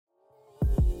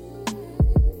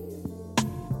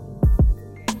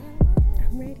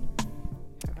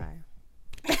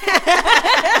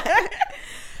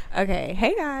Okay,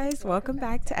 hey guys, welcome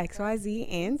back to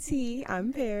XYZ and T.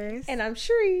 I'm Perris. And I'm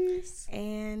Sherise.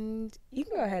 And you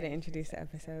can go ahead and introduce the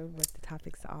episode, what the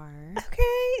topics are.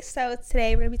 Okay, so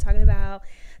today we're going to be talking about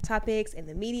topics in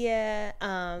the media,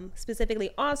 specifically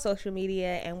on social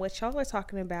media, and what y'all are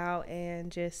talking about,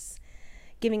 and just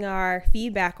giving our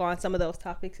feedback on some of those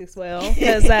topics as well.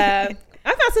 Because I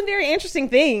found some very interesting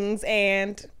things,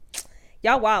 and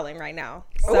y'all wilding right now.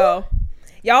 So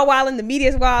y'all wilding, the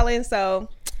media's wilding, so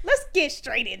let's get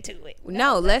straight into it.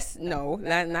 Not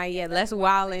yet. Let's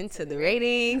wild into the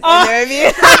ratings and the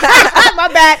reviews. My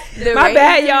bad. My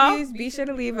bad, y'all. Reviews, be sure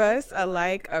to leave us a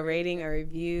like, a rating, a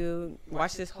review.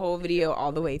 Watch this whole video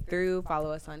all the way through.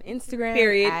 Follow us on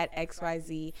Instagram at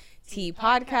XYZT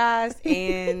Podcast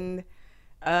and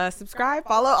subscribe,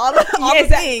 follow all the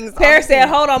things. Perris said,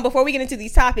 hold on, before we get into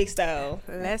these topics though,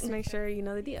 let's make sure you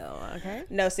know the deal, okay?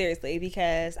 No, seriously,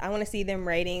 because I want to see them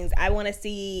ratings. I want to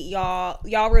see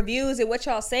y'all reviews and what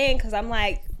y'all saying, because I'm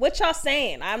like, what y'all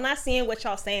saying? I'm not seeing what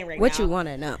y'all saying right now. What you want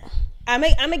to know? I'm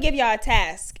gonna give y'all a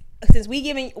task. Since we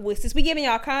giving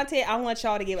y'all content, I want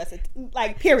y'all to give us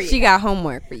a period. She got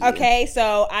homework for you. Okay,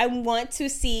 so I want to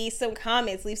see some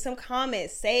comments. Leave some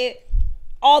comments. Say it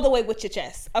all the way with your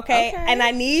chest, okay? And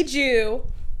I need you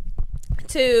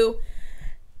to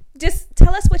just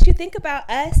tell us what you think about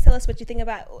us. Tell us what you think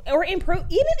about, or improvement.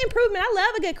 I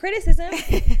love a good criticism.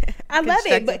 I love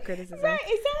it, but criticism. Right,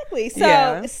 exactly.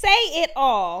 So say it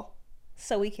all,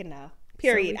 so we can know.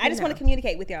 Period. I just want to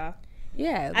communicate with y'all.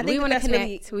 Yeah, I think we want to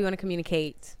connect. We want to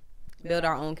communicate. Build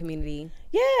our own community.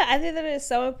 Yeah, I think that is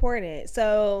so important.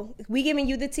 So we giving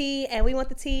you the tea, and we want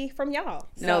the tea from y'all.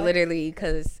 So. No, literally,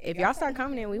 because if y'all start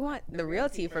commenting, we want the real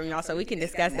tea from y'all, so we can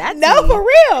discuss that. No, for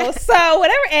real. So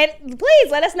whatever, and please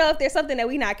let us know if there's something that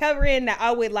we not covering that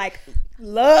I would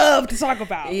love to talk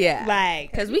about. Yeah,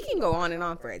 because we can go on and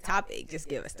on for a topic. Just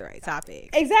give us the right topic.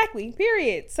 Exactly.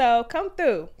 Period. So come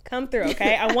through.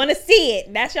 Okay, I want to see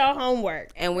it. That's y'all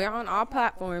homework. And we're on all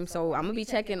platforms, so I'm gonna be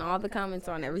checking all the comments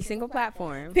on every single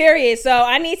platform. Period. So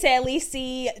I need to at least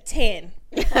see 10.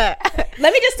 Let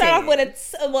me just start off with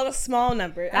a small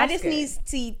number. I just need to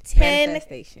see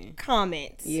 10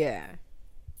 comments. Yeah.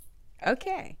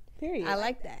 Okay. Period. I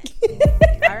like that.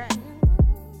 All right.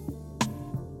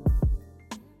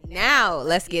 Now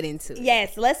let's get into it.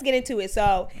 Yes, let's get into it.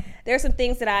 So there's some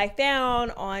things that I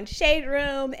found on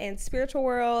ShadeRoom and Spiritual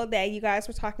World that you guys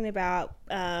were talking about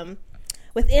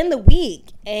within the week,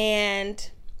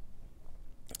 and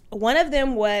one of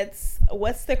them was,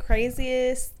 what's the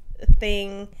craziest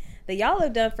thing that y'all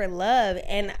have done for love?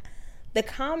 And the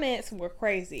comments were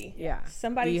crazy. Yeah.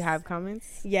 Do you have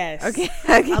comments? Yes. Okay.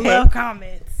 I love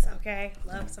comments. Okay.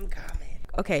 Love some comments.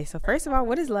 Okay, so first of all,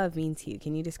 what does love mean to you?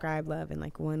 Can you describe love in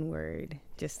one word,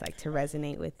 just to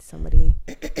resonate with somebody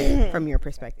from your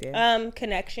perspective?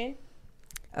 Connection.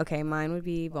 Okay, mine would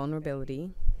be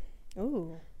vulnerability.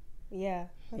 Ooh, yeah,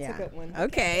 that's a good one.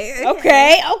 Okay.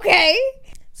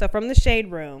 So from the Shade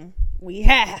Room, we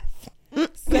have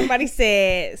somebody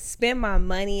said, "Spend my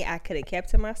money I could have kept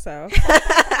to myself."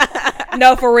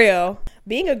 No, for real.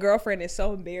 Being a girlfriend is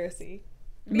so embarrassing.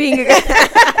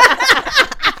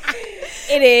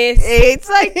 It is. It's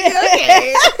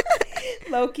okay.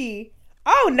 Low key.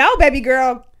 Oh no, baby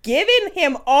girl. Giving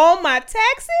him all my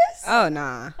taxes? Oh,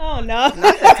 nah. Oh, no. Not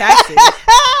the taxes.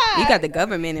 You got the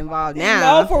government involved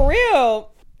now. No, for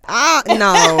real.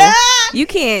 No. You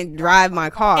can't drive my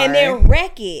car. And then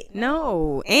wreck it.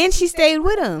 No. And she stayed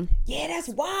with him. Yeah, that's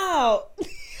wild.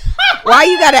 Why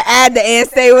you got to add the and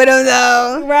stay with him,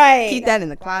 though? Right. Keep that in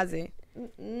the closet.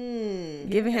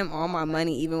 Giving him all my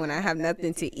money even when I have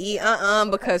nothing to eat.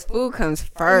 Because food comes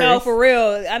first. No, for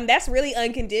real. That's really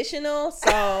unconditional.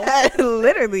 So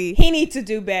literally, he needs to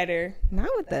do better. Not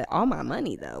with all my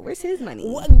money though. Where's his money?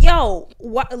 Yo,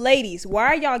 ladies, why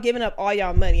are y'all giving up all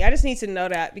y'all money? I just need to know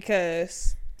that,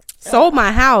 because sold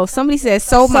my house. Somebody said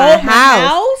sold my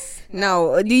house.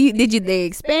 No, did they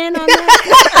expand on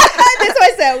that? That's why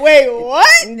I said, wait,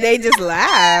 what? They just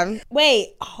laughed.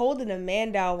 Wait, holding a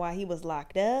man down while he was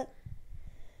locked up?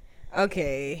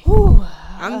 Okay. Whew.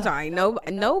 I'm sorry.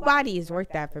 Nobody is worth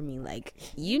that for me.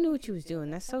 You knew what you was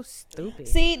doing. That's so stupid.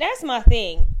 See, that's my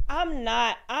thing.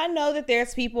 I know that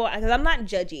there's people, because I'm not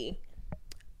judgy,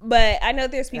 but I know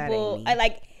there's people,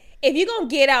 if you're going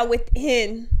to get out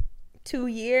within 2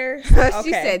 years. Okay.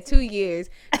 She said 2 years.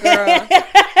 Girl,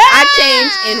 I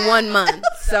changed in 1 month.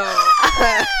 So,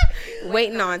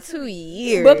 waiting on 2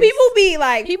 years. But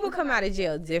people come out of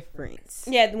jail different.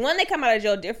 Yeah, one, they come out of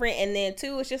jail different, and then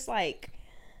two, it's just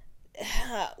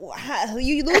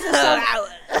you losing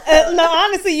no,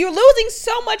 honestly, you're losing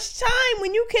so much time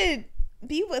when you could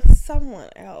be with someone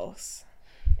else.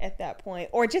 at that point,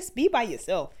 or just be by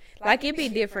yourself. Like, it'd be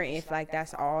different if, like,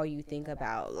 that's all you think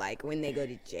about, like, when they go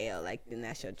to jail. Like, then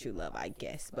that's your true love, I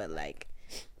guess. But, like,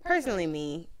 personally,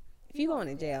 me, if you going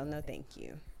to jail, no thank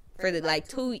you. For the, like,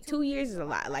 2 years is a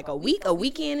lot. Like, a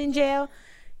weekend in jail,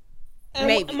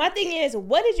 maybe. My thing is,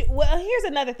 here's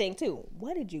another thing, too.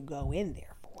 What did you go in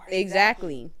there for?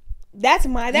 Exactly. That's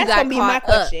going to be my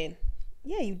question.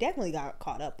 Yeah, you definitely got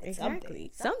caught up with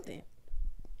something.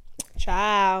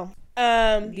 Child.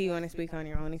 Do you want to speak on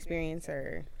your own experience,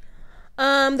 or...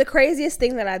 The craziest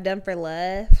thing that I've done for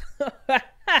love.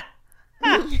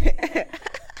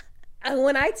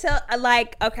 When I tell,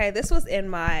 like, okay, this was in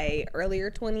my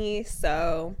earlier 20s,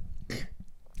 so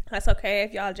that's okay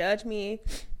if y'all judge me,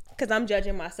 because I'm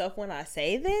judging myself when I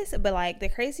say this. But, like, the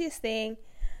craziest thing,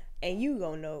 and you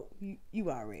gonna know,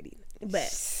 you already, but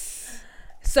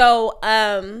so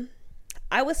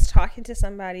I was talking to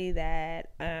somebody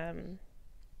that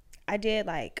I did,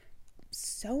 like,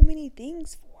 so many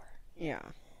things for. Yeah.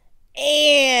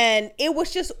 And it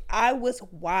was just, I was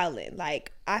wilding.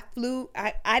 Like, I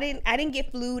didn't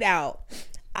get flued out.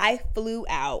 I flew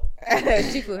out.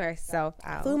 She flew herself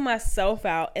out. Flew myself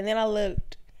out. And then I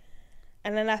looked,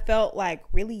 and then I felt, like,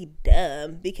 really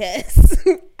dumb because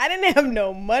I didn't have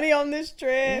no money on this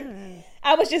trip. Yeah.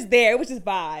 I was just there. It was just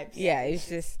vibes. Yeah, it was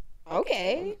just,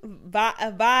 okay.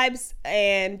 Vibes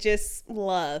and just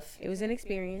love. It was an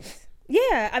experience.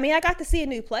 Yeah, I mean, I got to see a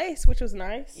new place, which was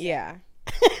nice. Yeah.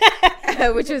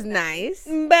 Which was nice.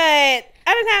 But I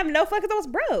didn't have no fuck because I was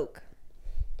broke.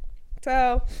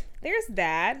 So there's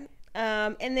that.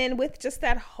 And then with just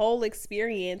that whole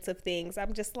experience of things,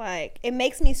 I'm just like, it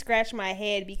makes me scratch my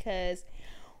head because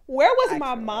where was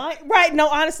my mind? Right. No,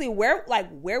 honestly, where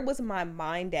was my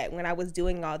mind at when I was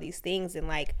doing all these things? And,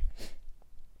 like,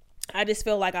 I just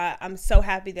feel like I'm so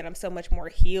happy that I'm so much more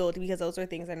healed because those are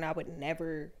things that I would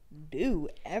never do,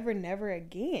 never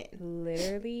again.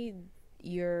 Literally,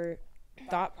 your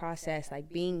thought process,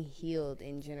 like, being healed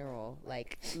in general,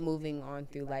 like, moving on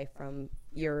through life from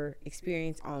your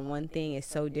experience on one thing is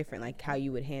so different, like, how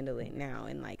you would handle it now.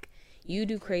 And, like, you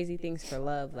do crazy things for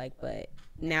love, like, but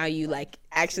now you, like,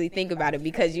 actually think about it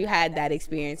because you had that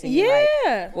experience. And you're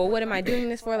like, well, what am I doing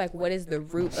this for? Like, what is the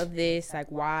root of this? Like,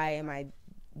 why am I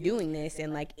doing this?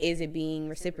 And, like, is it being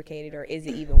reciprocated, or is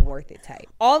it even worth it type?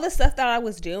 All the stuff that I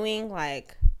was doing,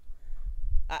 like,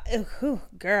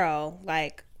 girl,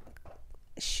 like,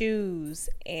 shoes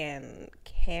and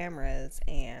cameras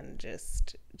and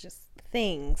just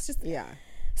things, just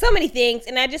so many things.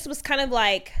 And I just was kind of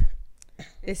like,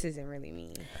 this isn't really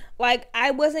me. Like,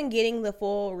 I wasn't getting the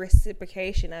full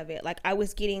reciprocation of it. Like, I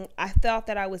felt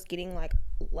that I was getting, like,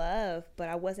 love, but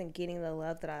I wasn't getting the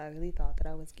love that I really thought that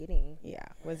I was getting. Yeah.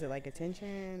 Was it, like,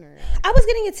 attention, or? I was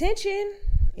getting attention.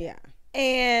 Yeah.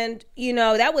 And, you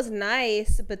know, that was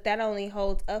nice, but that only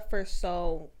holds up for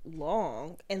so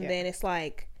long. And then it's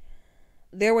like,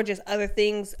 there were just other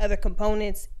things, other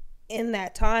components in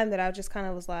that time that I just kind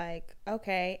of was like,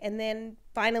 okay. And then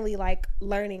finally, like,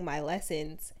 learning my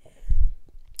lessons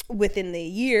within the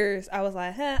years, I was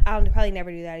like, I'll probably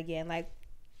never do that again. Like,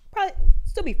 probably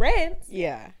still be friends.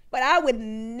 Yeah. But I would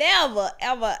never,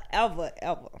 ever, ever,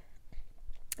 ever.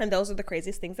 And those are the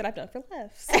craziest things that I've done for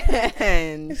love.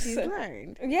 And she's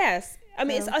learned. Yes. I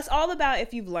mean, it's all about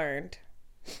if you've learned.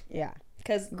 Yeah.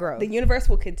 Because the universe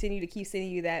will continue to keep sending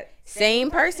you that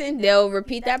same person. They'll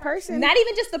repeat that person. Not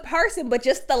even just the person, but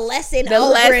just the lesson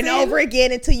over and over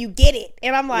again until you get it.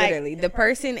 And I'm like, literally, the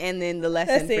person and then the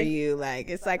lesson for you. Like,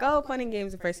 it's like, oh, fun and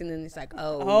games, the person, and then it's like,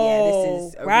 yeah,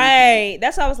 this is right.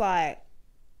 That's why I was like,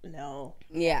 no.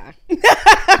 Yeah.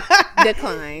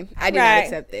 Decline. I do not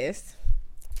accept this.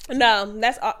 No,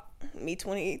 that's all. Me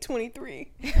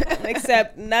 23.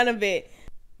 Accept none of it.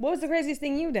 What was the craziest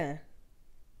thing you've done?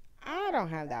 I don't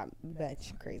have that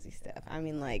much crazy stuff. I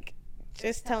mean, like,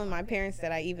 just telling my parents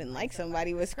that I even like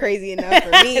somebody was crazy enough for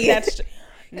me. That's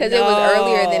because it was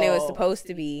earlier than it was supposed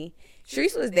to be.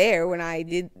 Sherise was there when I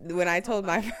told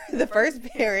the first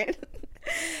parent.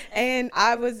 And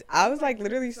I was like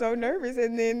literally so nervous,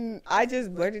 and then I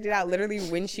just blurted it out literally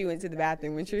when she went to the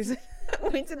bathroom. When Sherise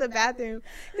went to the bathroom,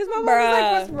 because my mom was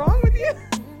like, "What's wrong with you?"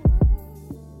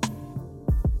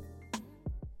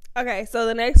 Okay, so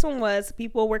the next one was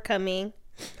people were coming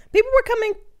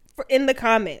in the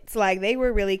comments. Like, they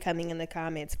were really coming in the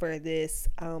comments for this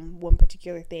one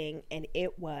particular thing, and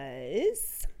it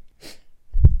was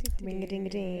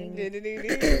ring-a-ding-a-ding.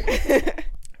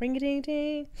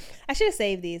 Ring-a-ding-ding. I should have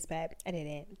saved these, but I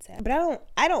didn't. So. But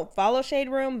I don't follow Shade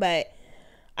Room, but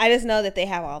I just know that they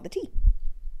have all the tea.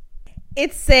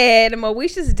 It said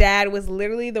Moesha's dad was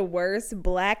literally the worst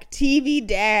black TV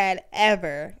dad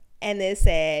ever. And it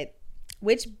said,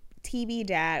 Which TV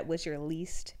dad was your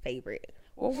least favorite?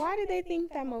 Well, why did they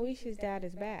think that Moesha's dad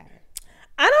is bad?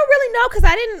 I don't really know because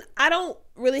I don't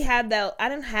really have that. I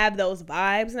didn't have those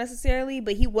vibes necessarily,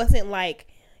 but he wasn't like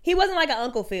an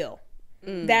Uncle Phil.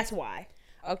 That's why.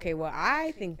 Okay, well,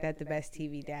 I think that the best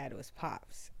TV dad was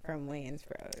Pops from Wayans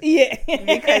Bros. Yeah,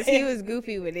 because he was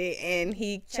goofy with it and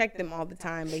he checked them all the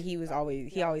time, but he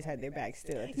always had their back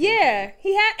still. Yeah,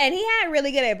 he had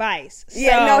really good advice. So.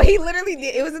 Yeah, no, he literally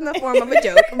did. It was in the form of a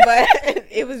joke, but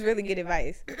it was really good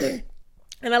advice.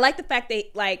 And I like the fact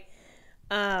that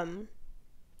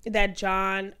that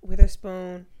John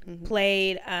Witherspoon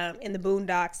played in the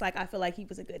Boondocks. Like, I feel like he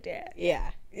was a good dad. Yeah.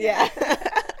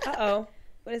 Uh-oh.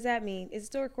 What does that mean? Is it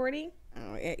still recording?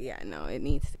 Oh, yeah, no, it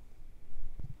needs to.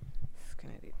 It's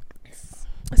gonna do this.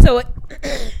 So,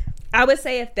 I would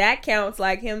say if that counts,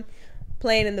 like him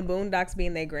playing in the Boondocks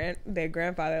being their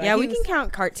grandfather. Like, yeah, we can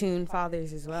count cartoon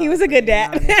fathers as well. He was a good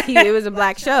dad. It was a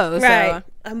black show. Right.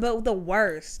 So. But the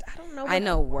worst. I don't know. I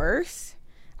know worse.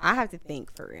 I have to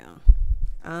think for real.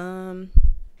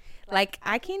 Like,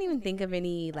 I can't even think of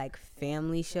any, like,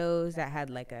 family shows that had,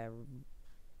 like, a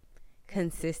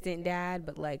consistent dad,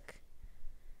 but, like,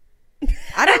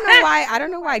 I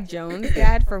don't know why Joan's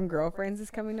dad from Girlfriends is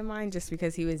coming to mind, just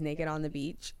because he was naked on the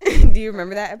beach. Do you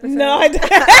remember that episode? No, I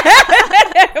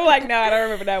don't. I'm like, no, I don't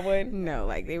remember that one. No,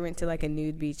 like, they went to, like, a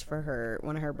nude beach for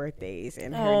one of her birthdays,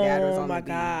 and her dad was on the beach.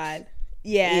 Oh, my God.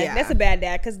 Yeah, that's a bad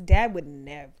dad, because dad would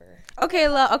never.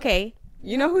 Okay.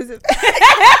 You know who's a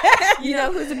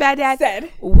bad dad?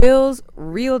 Said Will's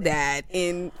real dad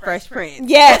in Fresh Prince.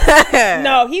 Yes.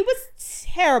 No, he was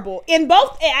terrible in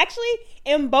both.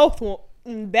 In both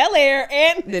Bel Air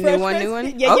and the Fresh new Prince.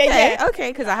 one. Yeah. Okay,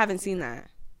 because I haven't seen that.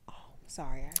 Oh,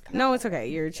 sorry. No, it's okay.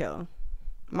 You're chill.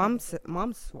 Mom's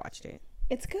watched it.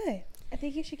 It's good. I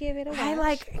think you should give it a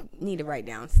watch. I need to write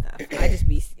down stuff.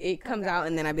 It comes out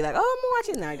and then I'd be like, oh, I'm gonna watch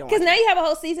it, and then I don't. Because now you have a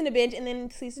whole season to binge, and then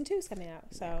season 2 is coming out.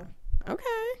 So. Yeah. Okay.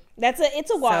 It's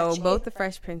a watch. So both the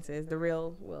Fresh Princes, the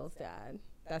real Will's dad.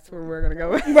 That's where we're gonna go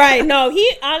with. Right. No, he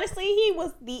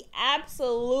was the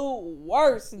absolute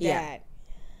worst dad. Yeah.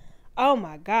 Oh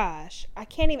my gosh. I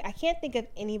can't think of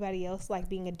anybody else like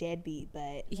being a deadbeat,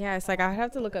 but yeah, it's like I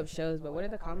have to look up shows, but what are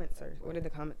the comments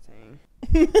saying?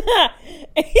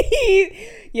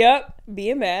 Yep,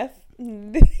 BMF.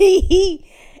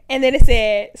 And then it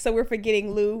said, so we're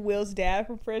forgetting Lou, Will's dad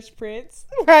from Fresh Prince.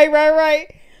 Right.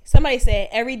 Somebody said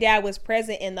every dad was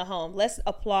present in the home. Let's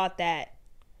applaud that.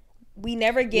 We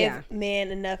never give men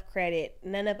enough credit.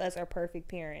 None of us are perfect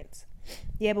parents.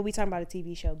 Yeah, but we talking about a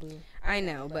TV show, boo. I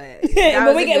know, but that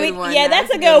was a good one. Yeah,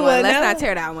 that's a good one. Let's not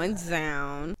tear that one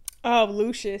down. Oh,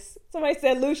 Lucius. Somebody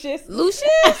said Lucius.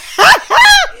 Lucius?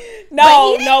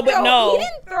 No. He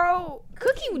didn't throw.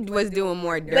 Cookie was doing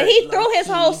more dirt. But he threw his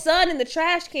whole son in the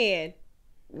trash can.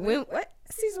 What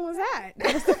season was that?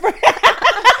 That was the first.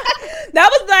 That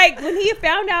was like when he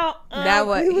found out that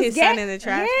was his son in the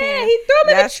trash can. Yeah, he threw him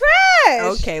in the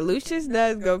trash. Okay, Lucius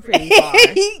does go pretty far.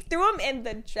 He threw him in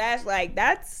the trash. Like,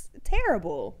 that's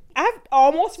terrible. I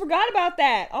almost forgot about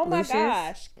that. Oh my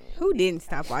gosh. Who didn't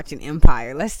stop watching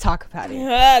Empire? Let's talk about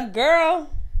it. Girl.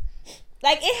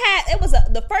 Like,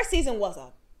 the first season was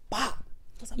a bop.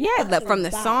 From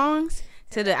the songs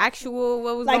to the actual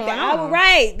what was going on.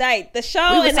 Right, like the show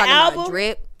and the album. About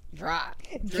drip, drop,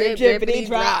 drippity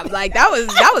drop. Like that was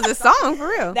a song for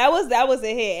real. That was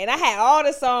a hit, and I had all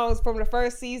the songs from the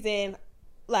first season,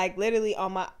 like literally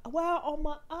on my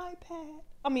iPad.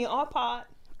 I mean iPod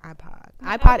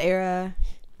era.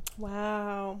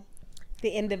 Wow,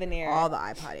 the end of an era. All the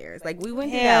iPod eras. Like we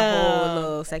went through that whole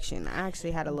little section. I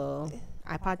actually had a little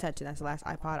iPod Touch. That's the last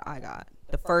iPod I got.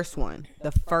 The first one.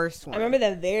 I remember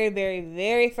the very, very,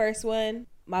 very first one.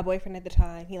 My boyfriend at the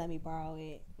time, he let me borrow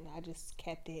it. And I just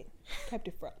kept it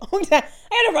for a long time.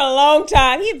 I had it for a long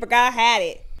time. He forgot I had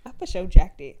it. I for sure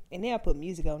jacked it. And then I put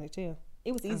music on it too.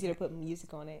 It was easier to put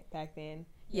music on it back then.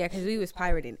 Yeah, because we was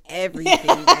pirating everything.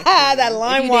 That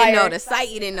LimeWire. You didn't know the site.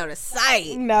 You didn't know the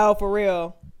site. No, for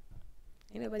real.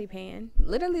 Ain't nobody paying.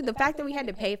 Literally, the fact that we had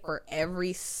to pay for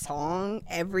every song,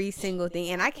 every single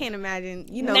thing, and I can't imagine,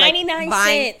 99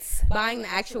 cents buying the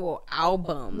actual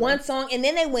album, one song, and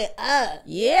then they went up.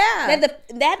 Yeah, that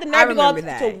the nerve to go up to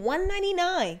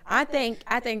 $199. I think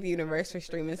the universal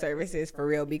streaming services for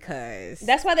real, because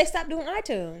that's why they stopped doing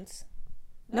iTunes.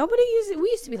 Nobody used it. We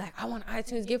used to be like, I want an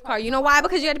iTunes gift card. You know why?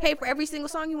 Because you had to pay for every single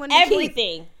song you wanted to keep.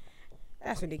 Everything.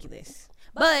 That's ridiculous.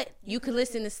 But you could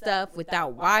listen to stuff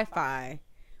without Wi-Fi,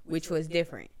 which was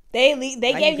different. They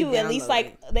gave you at least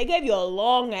they gave you a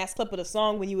long ass clip of the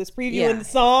song when you was previewing the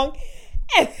song,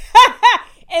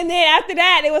 and then after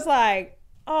that it was like,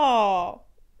 oh,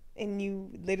 And you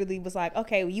literally was like,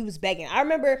 okay, well, you was begging. I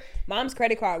remember mom's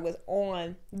credit card was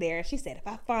on there. And she said, if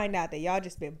I find out that y'all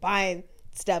just been buying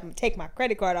stuff and take my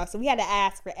credit card off. So we had to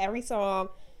ask for every song,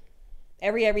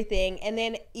 everything. And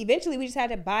then eventually we just had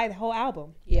to buy the whole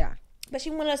album. Yeah. But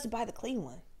she wanted us to buy the clean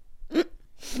one.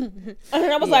 And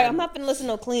I was like, I'm not going to listen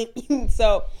to no clean.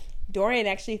 So Dorian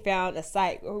actually found a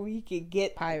site where we could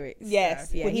get pirates. Yes.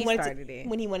 Stuff. Yeah, when he started it.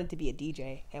 When he wanted to be a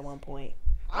DJ at one point.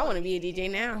 I want to be a DJ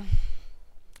now.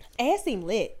 It seemed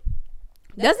lit.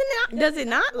 Does it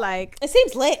not? Like, it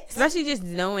seems lit. Especially just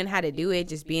knowing how to do it,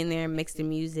 just being there, mixing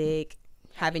music,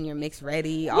 having your mix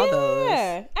ready, all those.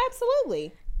 Yeah,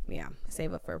 absolutely. Yeah,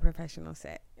 save up for a professional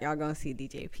set. Y'all gonna see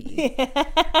DJ P.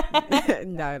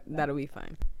 That'll be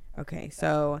fun. Okay,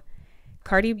 so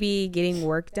Cardi B getting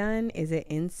work done, is it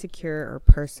insecure or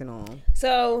personal?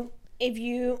 So if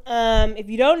you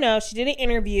don't know, she did an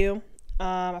interview.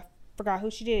 I forgot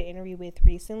who she did an interview with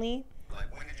recently. Like,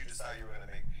 when did you decide you were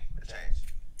gonna make the change?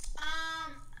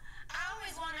 I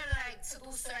always wanted to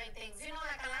do certain things. You know,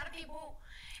 like a lot of people,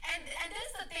 and this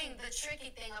is the thing, the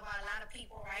tricky thing about a lot of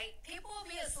people, right? People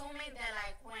will be assuming that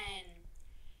like when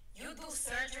you do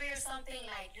surgery or something,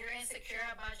 like you're insecure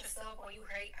about yourself or you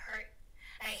hate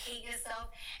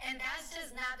yourself, and that's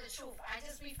just not the truth. I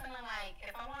just be feeling like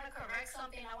if I want to correct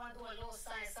something, I want to do a little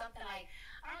something like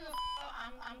I don't know,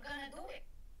 I'm gonna do it.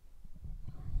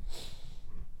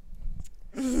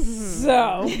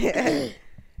 So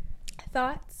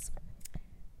thoughts?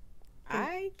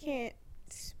 I can't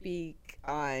speak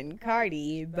on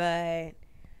Cardi, but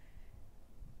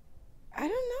I don't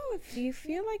know, if you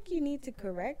feel like you need to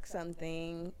correct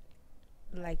something,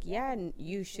 like, yeah,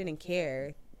 you shouldn't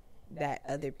care that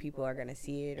other people are gonna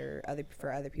see it or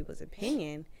for other people's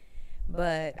opinion,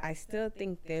 but I still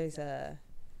think there's a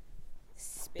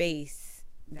space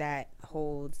that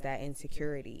holds that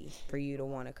insecurity for you to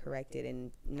want to correct it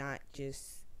and not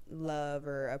just love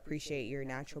or appreciate your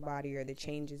natural body or the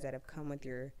changes that have come with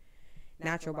your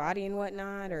natural body and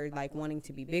whatnot, or like wanting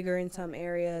to be bigger in some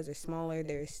areas or smaller.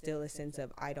 There's still a sense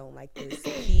of, I don't like this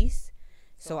piece,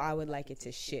 so I would like it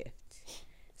to shift.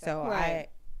 So right.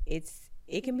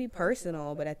 It can be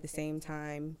personal, but at the same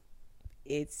time,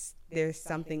 there's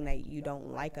something that you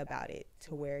don't like about it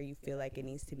to where you feel like it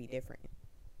needs to be different.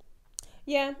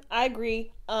 Yeah, I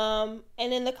agree. And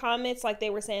in the comments, like, they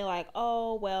were saying like,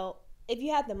 oh, well, if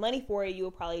you had the money for it, you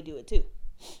would probably do it too.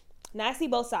 Now I see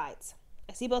both sides.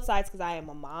 Because I am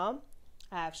a mom.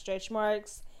 I have stretch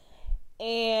marks,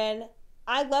 and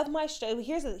I love my stretch.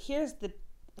 Here's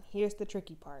the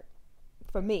tricky part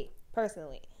for me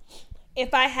personally.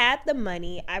 If I had the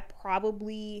money, I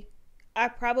probably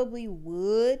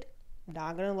would. I'm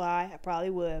not gonna lie, I probably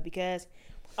would, because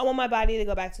I want my body to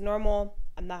go back to normal.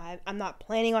 I'm not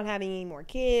planning on having any more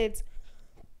kids.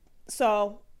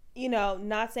 So, you know,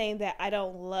 not saying that I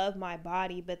don't love my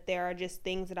body, but there are just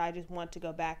things that I just want to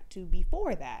go back to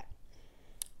before that.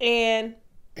 And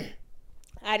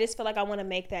I just feel like I want to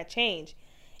make that change.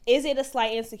 Is it a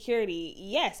slight insecurity?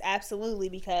 Yes, absolutely,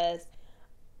 because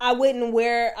I wouldn't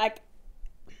wear, like,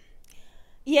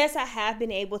 yes, I have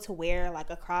been able to wear like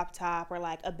a crop top or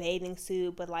like a bathing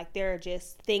suit, but like there are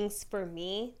just things for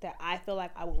me that I feel like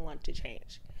I would want to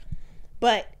change.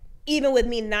 But even with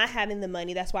me not having the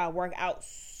money, that's why I work out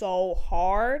so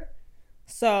hard,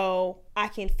 so I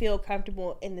can feel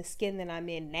comfortable in the skin that I'm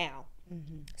in now.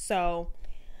 Mm-hmm. So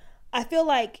I feel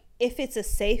like if it's a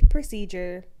safe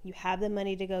procedure, you have the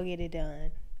money to go get it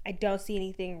done, I don't see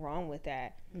anything wrong with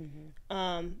that.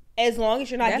 Mm-hmm. As long as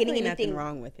you're not Definitely getting anything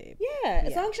wrong with it. Yeah,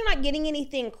 as long as you're not getting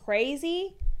anything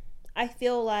crazy, I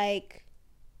feel like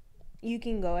you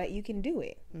can do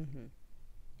it. Mm-hmm.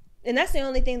 And that's the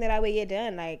only thing that I would get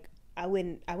done. Like, I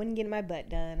wouldn't get my butt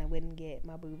done. I wouldn't get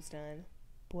my boobs done.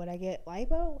 But would I get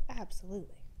lipo?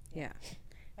 Absolutely. Yeah,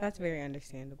 that's very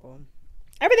understandable.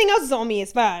 Everything else is on me.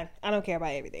 It's fine. I don't care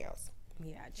about everything else.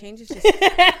 Yeah, change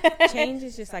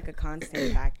is just like a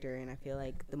constant factor, and I feel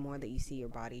like the more that you see your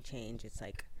body change, it's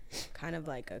like kind of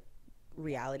like a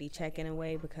reality check in a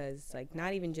way, because like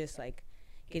not even just like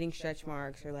getting stretch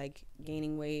marks or like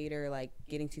gaining weight or like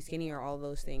getting too skinny or all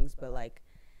those things, but like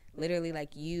literally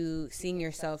like you seeing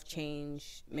yourself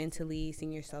change mentally,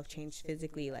 seeing yourself change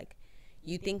physically, like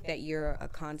you think that you're a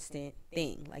constant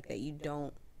thing, like that you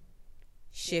don't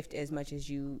shift as much as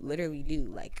you literally do,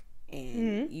 like,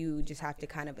 and you just have to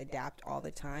kind of adapt all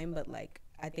the time. But like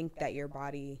I think that your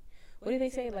body, what do they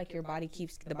say, like the body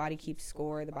keeps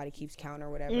score, the body keeps count or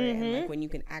whatever. And like when you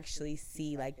can actually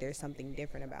see like there's something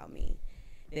different about me,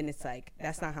 then it's like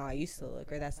that's not how I used to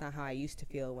look, or that's not how I used to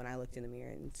feel when I looked in the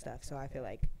mirror and stuff. So I feel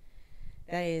like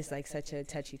that is like such a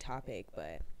touchy topic,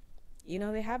 but you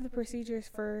know, they have the procedures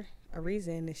for a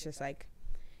reason. It's just like,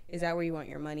 is that where you want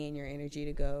your money and your energy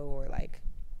to go, or like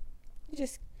you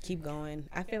just keep going?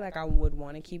 I feel like I would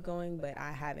want to keep going, but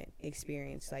I haven't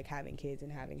experienced like having kids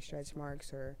and having stretch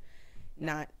marks, or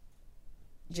not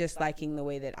just liking the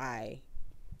way that I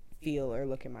feel or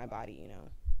look at my body, you know.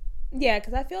 Yeah,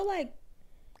 because I feel like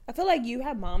you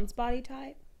have mom's body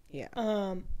type.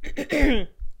 Yeah.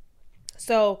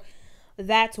 So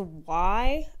that's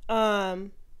why.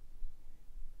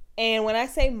 And when I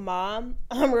say mom,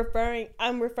 I'm referring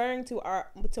to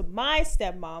my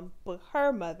stepmom, but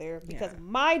her mother, because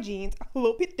my genes are a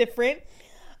little bit different.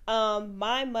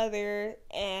 My mother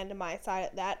and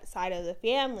that side of the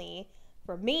family,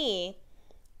 for me,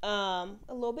 we're a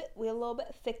little bit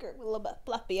thicker, we're a little bit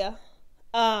fluffier.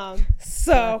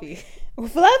 Fluffy,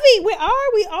 we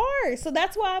are. So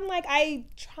that's why I'm like, I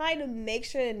try to make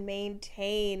sure and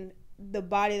maintain the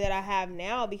body that I have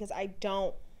now, because I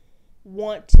don't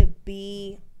want to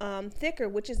be thicker,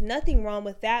 which is nothing wrong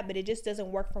with that, but it just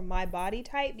doesn't work for my body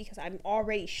type because I'm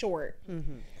already short.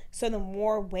 Mm-hmm. So the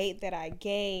more weight that I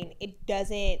gain, it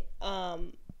doesn't have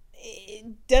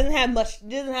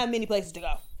many places to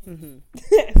go. Mm-hmm.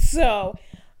 So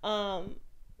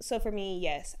for me,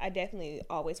 yes, I definitely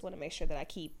always want to make sure that I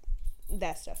keep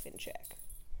that stuff in check.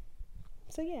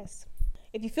 So yes,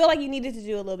 if you feel like you needed to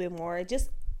do a little bit more,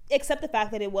 just accept the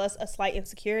fact that it was a slight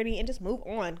insecurity and just move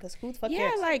on, because who the fuck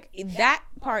cares? Yeah, like that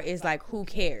part is like, who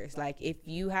cares? Like, if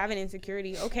you have an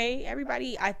insecurity, okay,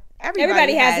 everybody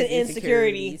has an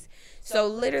insecurity. So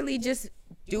literally just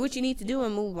do what you need to do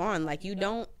and move on. Like, you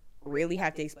don't really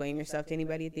have to explain yourself to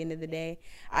anybody at the end of the day.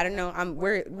 I don't know.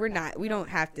 We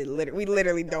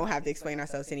literally don't have to explain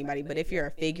ourselves to anybody. But if you're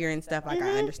a figure and stuff, like,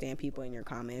 I understand people in your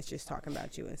comments just talking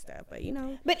about you and stuff. But you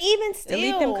know, but even still,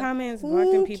 delete them comments,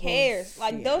 block them people. Who cares?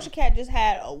 Like, Doja Cat just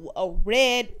had a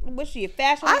red. What's she, a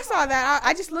fashion? I saw that.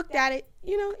 I just looked at it.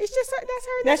 You know, it's just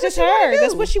that's just her.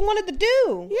 That's what she wanted to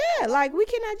do. Yeah, like, we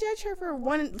cannot judge her for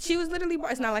one. She was literally.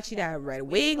 It's not like she had a red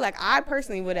wig. Like, I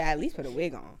personally would have at least put a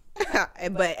wig on.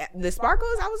 But the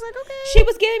sparkles, I was like, okay. She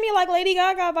was giving me like Lady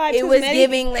Gaga vibes. It was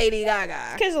giving Lady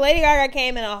Gaga, because Lady Gaga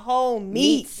came in a whole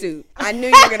meat suit. I knew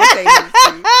you were gonna say meat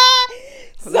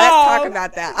suit. Let's talk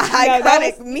about that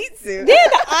iconic meat suit. Yeah,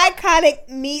 the iconic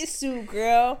meat suit,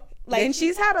 girl. Like, and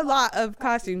she's had a lot of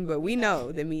costumes, but we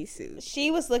know the meat suit.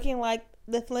 She was looking like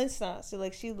the Flintstones. So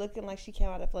like, she looking like she came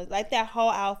out of Flintstones. Like, that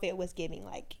whole outfit was giving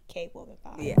like K-woman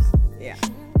vibes. Yeah.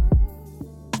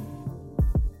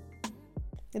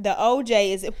 The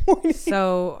OJ is important.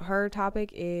 So her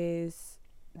topic is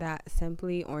that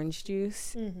Simply Orange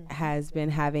Juice has been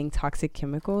having toxic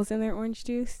chemicals in their orange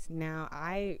juice. Now,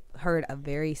 I heard a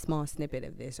very small snippet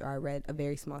of this, or I read a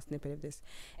very small snippet of this,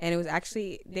 and it was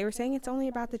actually, they were saying it's only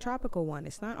about the tropical one.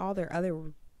 It's not all their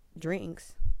other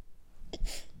drinks.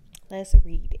 Let's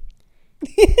read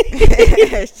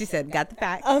it. She said, got the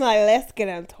facts. I'm like, let's get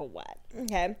into what?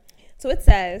 Okay. So it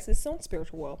says, this is on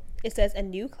Spiritual World. It says, a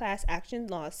new class action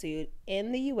lawsuit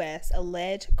in the U.S.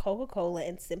 alleged Coca-Cola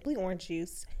and Simply Orange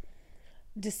Juice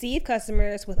deceived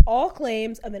customers with all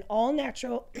claims of an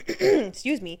all-natural,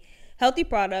 healthy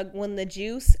product when the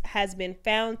juice has been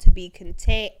found to be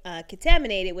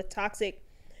contaminated with toxic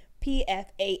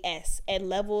PFAS at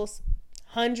levels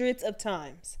hundreds of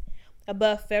times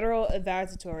above federal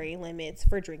advisory limits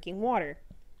for drinking water.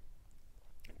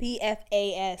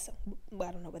 PFAS,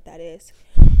 I don't know what that is,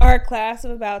 are a class of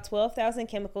about 12,000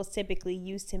 chemicals typically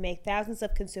used to make thousands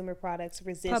of consumer products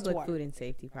resist Public water. food and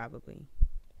safety, probably.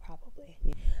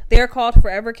 Yeah. They are called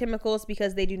forever chemicals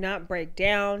because they do not break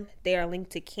down. They are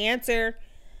linked to cancer,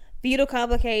 fetal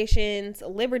complications,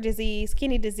 liver disease,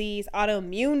 kidney disease,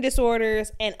 autoimmune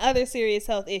disorders, and other serious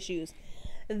health issues.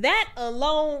 That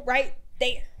alone right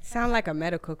there. Sound like a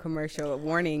medical commercial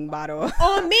warning bottle.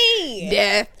 On me.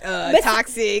 Death,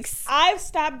 toxics. I've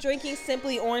stopped drinking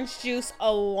Simply Orange Juice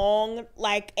a long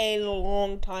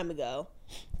time ago.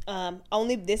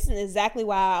 This is exactly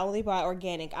why I only buy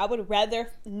organic. I would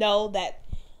rather know that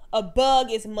a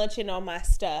bug is munching on my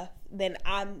stuff than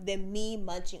me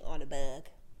munching on a bug.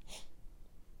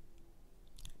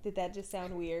 Did that just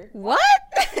sound weird? What?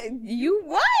 You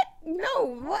what? No,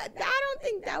 what? I don't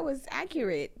think that was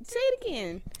accurate. Say it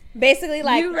again. Basically,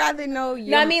 like, you'd rather know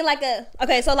your... No, I mean, like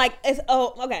so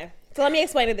let me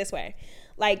explain it this way.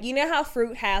 Like, you know how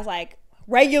fruit has, like,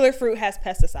 regular fruit has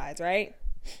pesticides, right?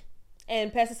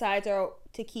 And pesticides are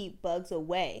to keep bugs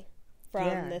away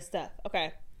from this stuff.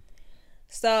 Okay.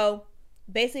 So,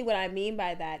 basically what I mean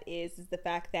by that is the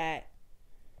fact that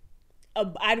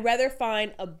I'd rather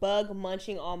find a bug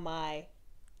munching on my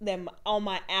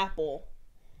apple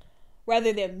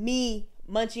rather than me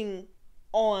munching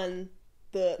on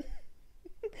the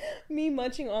Me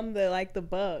munching on the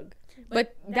bug.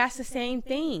 But that's the same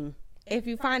thing. If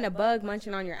you find a bug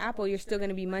munching on your apple, you're still going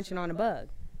to be munching on a bug.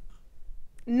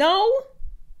 No.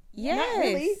 Yes. Not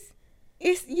really.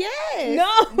 It's yes.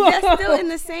 No. That's still in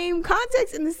the same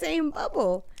context, in the same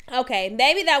bubble. Okay,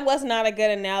 maybe that was not a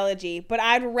good analogy, but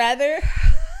I'd rather...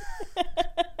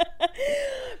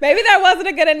 Maybe that wasn't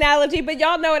a good analogy, but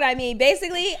y'all know what I mean.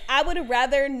 Basically, I would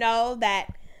rather know that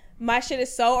my shit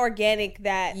is so organic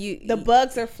that the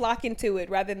bugs are flocking to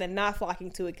it rather than not flocking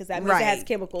to it, because that means it has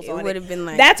chemicals on it. It would have been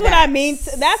like that's what I mean.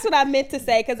 That's what I meant to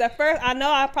say, because at first I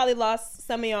know I probably lost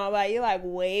some of y'all. Like, you're like,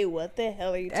 wait, what the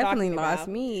hell are you talking about? Definitely lost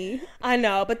me. I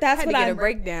know, but that's what I get a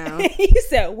breakdown. You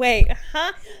said, wait,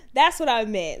 huh? That's what I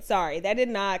meant. Sorry, that did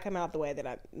not come out the way that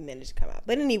I meant it to come out.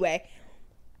 But anyway,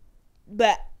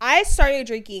 but I started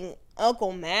drinking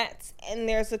Uncle Matt's, and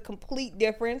there's a complete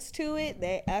difference to it.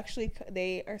 They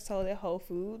are sold at Whole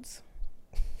Foods,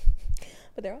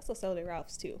 but they're also sold at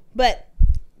Ralph's too. But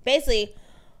basically,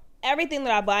 everything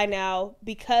that I buy now,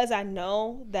 because I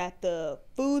know that the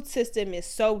food system is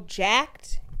so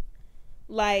jacked,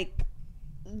 like,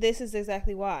 this is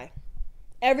exactly why.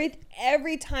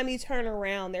 Every time you turn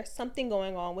around, there's something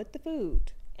going on with the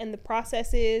food and the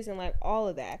processes and like all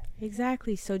of that.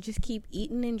 Exactly. So just keep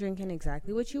eating and drinking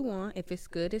exactly what you want. If it's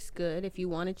good, it's good. If you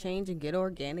want to change and get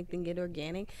organic, then get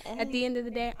organic. At the end of the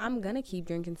day, I'm going to keep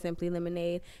drinking Simply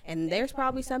Lemonade. And there's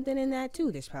probably something in that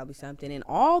too. There's probably something in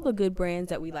all the good brands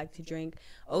that we like to drink.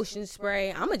 Ocean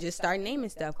Spray. I'm going to just start naming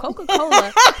stuff.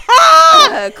 Coca-Cola.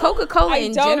 Coca-Cola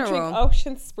in general. I don't drink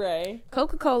Ocean Spray.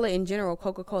 Coca-Cola in general.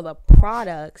 Coca-Cola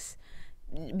products.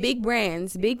 Big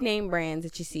brands, big name brands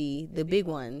that you see, the big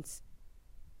ones,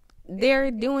 they're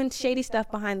doing shady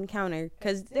stuff behind the counter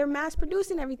because they're mass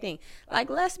producing everything. Like,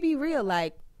 let's be real.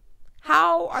 Like,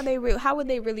 how would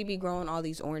they really be growing all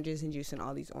these oranges and juicing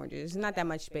all these oranges? There's not that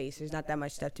much space. There's not that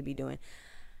much stuff to be doing.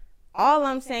 All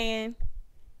I'm saying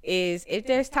is, if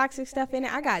there's toxic stuff in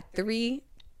it, I got 3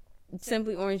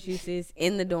 Simply Orange juices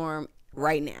in the dorm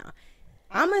right now.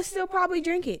 I'm going to still probably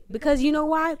drink it because you know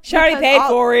why? Shawty paid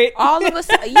for it. All of a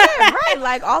sudden, yeah, right.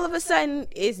 Like, all of a sudden,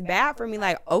 it's bad for me.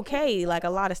 Like, okay, like, a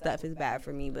lot of stuff is bad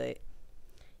for me, but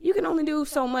you can only do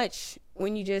so much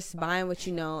when you just buying what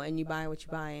you know and you buying what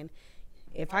you're buying.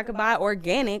 If I could buy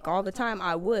organic all the time,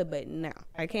 I would, but no,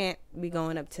 I can't be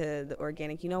going up to the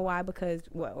organic. You know why? Because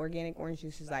what organic orange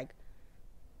juice is like,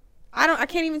 I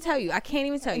can't even tell you.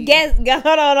 Guess,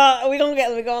 hold on. We're going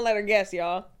to let her guess,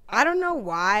 y'all. I don't know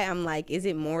why I'm like, is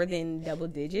it more than double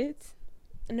digits?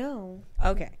 No.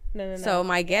 Okay. No. So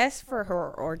my guess for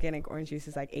her organic orange juice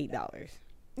is like $8.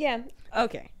 Yeah.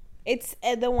 Okay. It's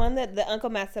the one that the Uncle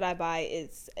Matt's that I buy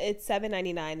it's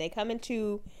 $7.99. They come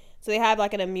into, so they have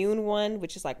like an immune one,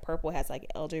 which is like purple, has like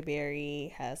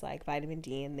elderberry, has like vitamin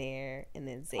D in there, and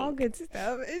then zinc. All good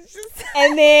stuff. It's just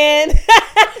and then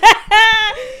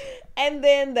and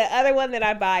then the other one that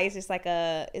I buy is just like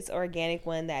it's organic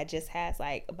one that just has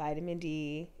like vitamin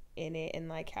D in it and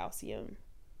like calcium.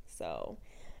 So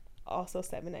also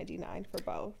 $7.99 for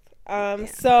both. Yeah.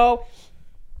 So,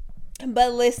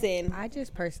 but listen, I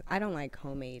don't like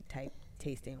homemade type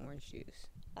tasting orange juice.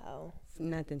 Oh,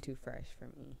 nothing too fresh for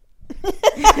me.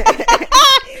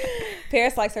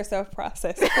 Paris likes her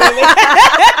self-processed.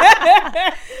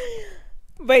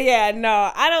 But yeah,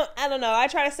 no, I don't know. I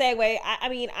try to segue. I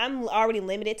mean, I'm already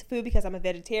limited to food because I'm a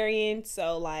vegetarian.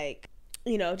 So, like,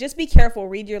 you know, just be careful.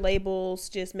 Read your labels.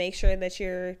 Just make sure that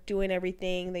you're doing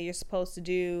everything that you're supposed to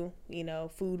do, you know,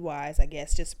 food-wise, I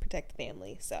guess, just to protect the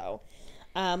family. So,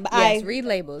 but yes, read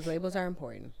labels. Labels are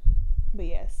important. But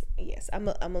yes, I'm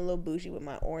a little bougie with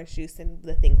my orange juice and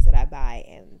the things that I buy,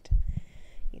 and,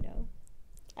 you know,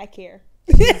 I care.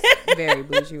 She's very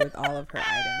bougie with all of her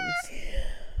items.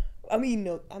 I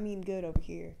mean good over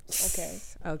here. Okay.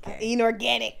 Okay. Eating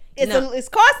organic. It's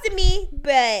costing me,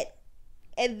 but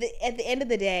at the end of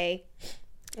the day,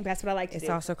 that's what I like to do. It's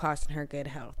also costing her good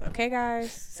health. Okay,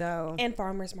 guys. So, and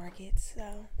farmers markets.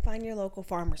 So find your local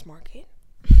farmers market.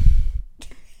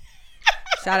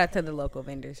 Shout out to the local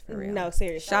vendors for real. No,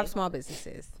 seriously. Shop small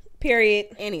businesses.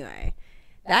 Period. Anyway,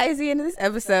 that is the end of this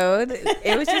episode.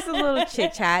 It was just a little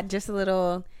chit chat, just a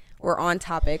little. We're on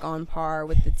topic, on par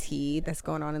with the tea that's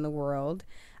going on in the world.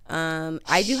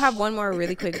 I do have one more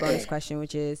really quick bonus question,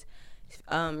 which is,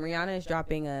 Rihanna is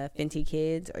dropping a Fenty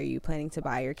Kids. Are you planning to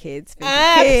buy your kids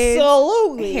Fenty Kids?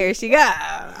 Absolutely. Here she goes.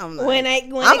 I'm like,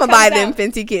 I'm gonna buy them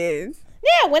Fenty Kids.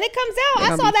 Yeah, when it comes out,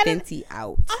 I saw that. Fenty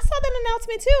out. I saw that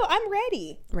announcement too. I'm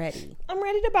ready. I'm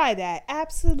ready to buy that.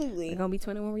 Absolutely. We're gonna be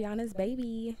 21 Rihanna's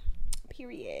baby.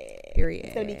 Period. Period.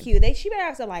 It's gonna be cute. She better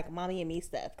have some like mommy and me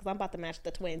stuff because I'm about to match the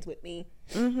twins with me.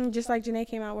 Just like Janae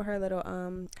came out with her little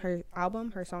her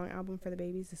song album for the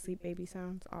babies, the Sleep Baby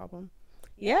Sounds album.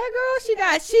 Yeah,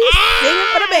 girl, she's singing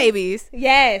for the babies.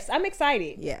 Yes, I'm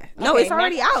excited. Yeah. No, Okay, it's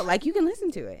already out. Like, you can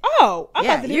listen to it. Oh, I'm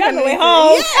about to do that on the way listen-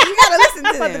 home. Yeah, you gotta listen to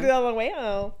I'm about to them. do that on the way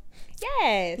home.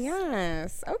 Yes.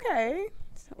 Yes. Okay.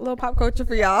 A little pop culture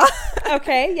for y'all.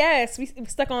 Okay. Yes. We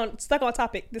stuck on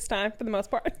topic this time for the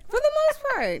most part. For the most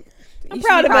part. I'm You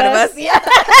proud should of be us. Yeah.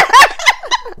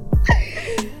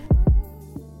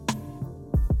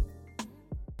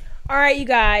 All right, you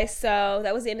guys. So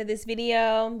that was the end of this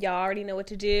video. Y'all already know what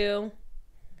to do.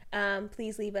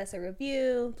 Please leave us a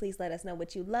review. Please let us know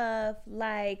what you love.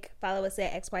 Like, follow us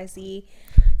at XYZ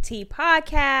T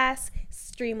Podcast.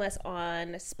 Stream us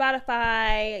on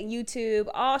Spotify, YouTube,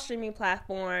 all streaming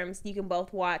platforms. You can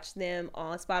both watch them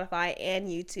on Spotify and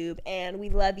YouTube. And we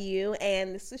love you.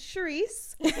 And this is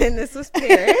Sherise. And this was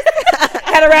Perris.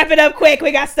 Gotta wrap it up quick.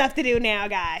 We got stuff to do now,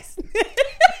 guys.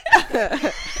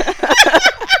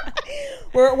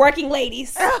 We're working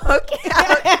ladies. Okay.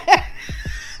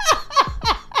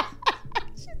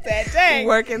 That dang.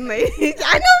 Working late.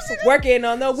 I know she's Working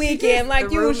on the weekend like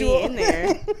threw me usual. in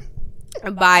there.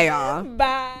 Bye, y'all.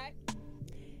 Bye.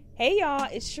 Hey, y'all.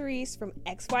 It's Sherise from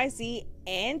XYZ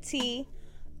and T.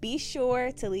 Be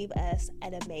sure to leave us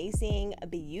an amazing,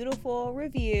 beautiful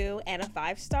review and a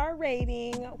 5-star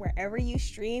rating wherever you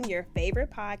stream your favorite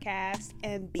podcast.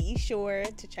 And be sure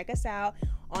to check us out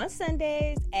on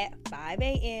Sundays at 5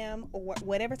 a.m. or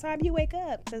whatever time you wake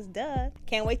up. Because duh,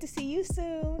 can't wait to see you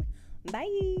soon.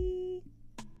 Bye.